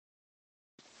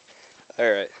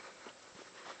Alright,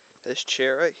 this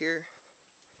chair right here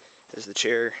is the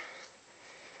chair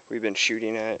we've been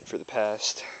shooting at for the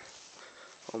past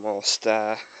almost,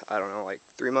 I don't know, like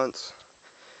 3 months.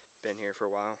 Been here for a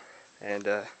while, and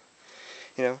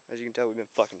you know, as you can tell, we've been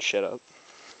fucking shit up.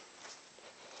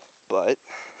 But,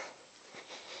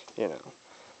 you know,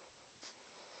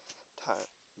 time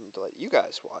to let you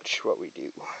guys watch what we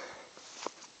do.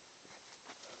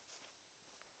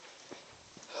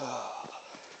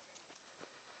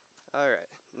 Alright,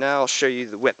 now I'll show you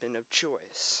the weapon of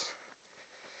choice.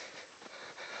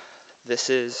 This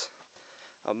is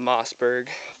a Mossberg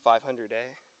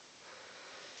 500A.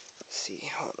 Let's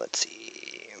see,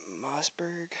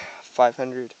 Mossberg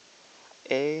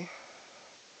 500A.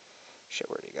 Shit,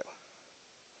 where'd it go?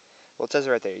 Well, it says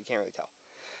it right there, you can't really tell.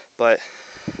 But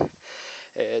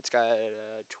it's got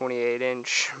a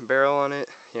 28-inch barrel on it.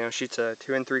 You know, shoots a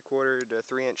 2 3/4 to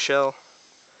 3-inch shell.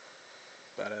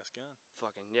 Badass gun.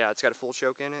 Fucking, yeah, it's got a full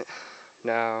choke in it.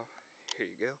 Now, here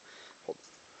you go. Hold.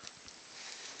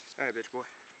 Alright, bitch boy.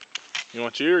 You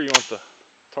want you or you want the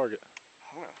target?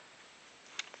 Hold on.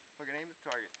 Fucking aim at the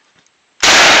target.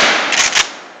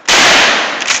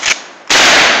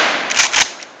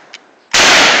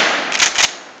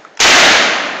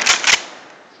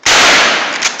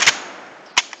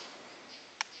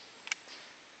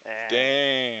 Damn.